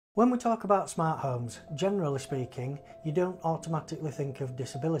When we talk about smart homes, generally speaking, you don't automatically think of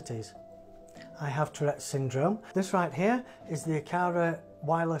disabilities. I have Tourette's syndrome. This right here is the Aqara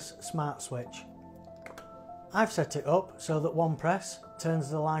wireless smart switch. I've set it up so that one press turns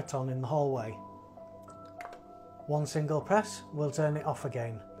the light on in the hallway. One single press will turn it off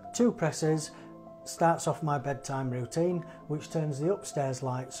again. Two presses starts off my bedtime routine, which turns the upstairs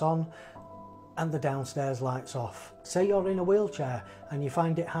lights on and the downstairs lights off. Say you're in a wheelchair and you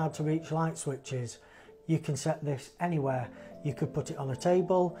find it hard to reach light switches, you can set this anywhere. You could put it on a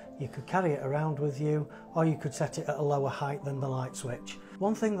table, you could carry it around with you, or you could set it at a lower height than the light switch.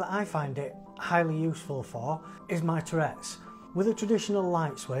 One thing that I find it highly useful for is my Tourette's. With a traditional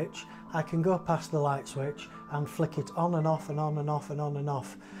light switch, I can go past the light switch and flick it on and off and on and off and on and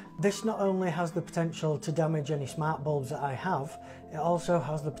off. This not only has the potential to damage any smart bulbs that I have, it also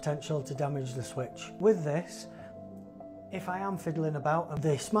has the potential to damage the switch. With this, if I am fiddling about,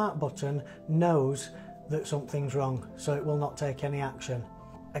 the smart button knows that something's wrong, so it will not take any action.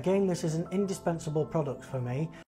 Again, this is an indispensable product for me.